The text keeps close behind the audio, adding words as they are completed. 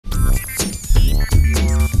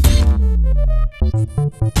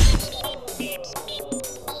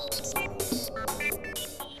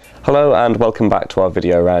Hello and welcome back to our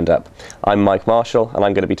video roundup. I'm Mike Marshall and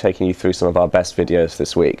I'm going to be taking you through some of our best videos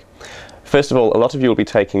this week. First of all, a lot of you will be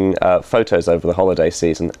taking photos over the holiday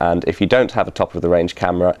season, and if you don't have a top-of-the-range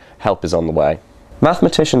camera, help is on the way.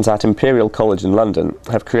 Mathematicians at Imperial College in London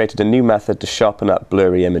have created a new method to sharpen up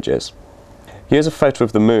blurry images. Here's a photo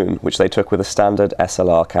of the moon which they took with a standard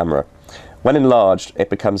SLR camera. When enlarged,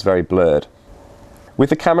 it becomes very blurred. With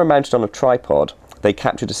the camera mounted on a tripod, they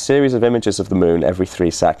captured a series of images of the moon every 3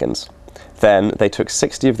 seconds. Then they took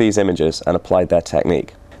 60 of these images and applied their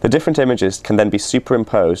technique. The different images can then be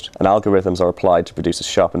superimposed and algorithms are applied to produce a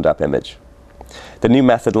sharpened up image. The new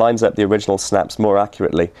method lines up the original snaps more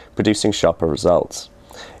accurately, producing sharper results.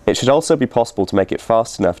 It should also be possible to make it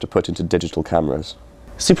fast enough to put into digital cameras.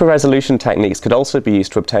 Super resolution techniques could also be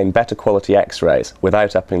used to obtain better quality X-rays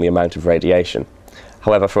without upping the amount of radiation.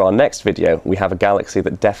 However, for our next video, we have a galaxy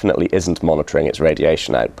that definitely isn't monitoring its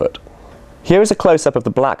radiation output. Here is a close-up of the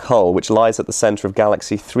black hole which lies at the centre of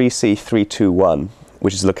galaxy 3C321,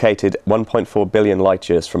 which is located 1.4 billion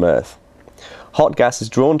light-years from Earth. Hot gas is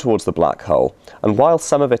drawn towards the black hole, and while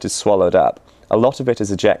some of it is swallowed up, a lot of it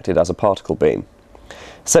is ejected as a particle beam.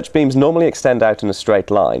 Such beams normally extend out in a straight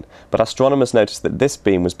line, but astronomers noticed that this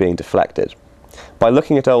beam was being deflected. By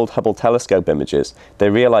looking at old Hubble telescope images, they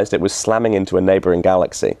realised it was slamming into a neighbouring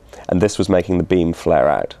galaxy, and this was making the beam flare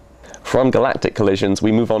out. From galactic collisions,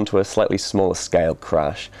 we move on to a slightly smaller scale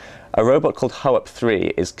crash. A robot called HOAP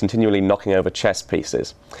 3 is continually knocking over chess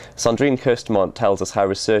pieces. Sandrine Kirstemont tells us how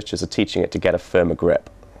researchers are teaching it to get a firmer grip.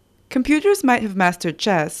 Computers might have mastered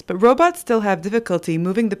chess, but robots still have difficulty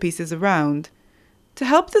moving the pieces around. To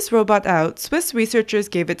help this robot out, Swiss researchers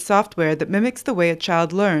gave it software that mimics the way a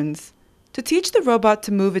child learns. To teach the robot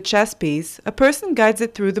to move a chess piece, a person guides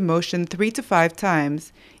it through the motion 3 to 5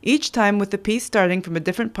 times, each time with the piece starting from a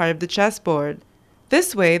different part of the chessboard.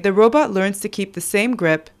 This way, the robot learns to keep the same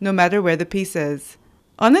grip no matter where the piece is.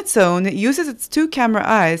 On its own, it uses its 2 camera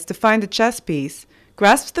eyes to find the chess piece,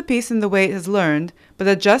 grasps the piece in the way it has learned, but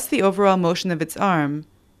adjusts the overall motion of its arm.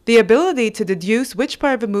 The ability to deduce which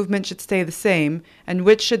part of a movement should stay the same and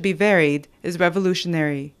which should be varied is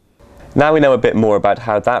revolutionary. Now we know a bit more about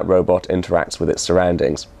how that robot interacts with its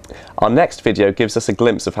surroundings. Our next video gives us a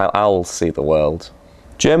glimpse of how owls see the world.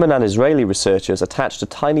 German and Israeli researchers attached a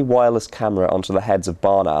tiny wireless camera onto the heads of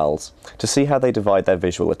barn owls to see how they divide their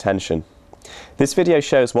visual attention. This video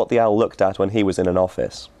shows what the owl looked at when he was in an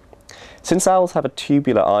office. Since owls have a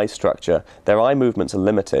tubular eye structure, their eye movements are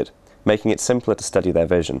limited, making it simpler to study their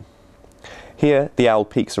vision. Here, the owl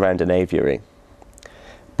peeks around an aviary.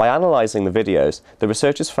 By analysing the videos, the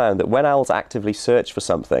researchers found that when owls actively search for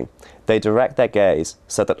something, they direct their gaze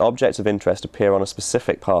so that objects of interest appear on a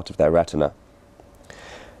specific part of their retina.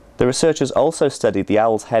 The researchers also studied the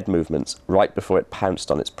owl's head movements right before it pounced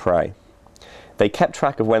on its prey. They kept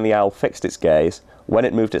track of when the owl fixed its gaze, when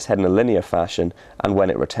it moved its head in a linear fashion, and when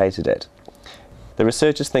it rotated it. The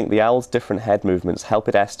researchers think the owl's different head movements help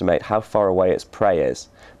it estimate how far away its prey is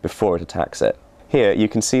before it attacks it. Here you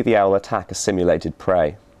can see the owl attack a simulated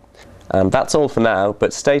prey. And that's all for now,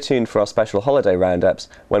 but stay tuned for our special holiday roundups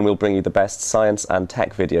when we'll bring you the best science and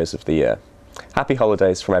tech videos of the year. Happy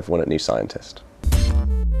holidays from everyone at New Scientist.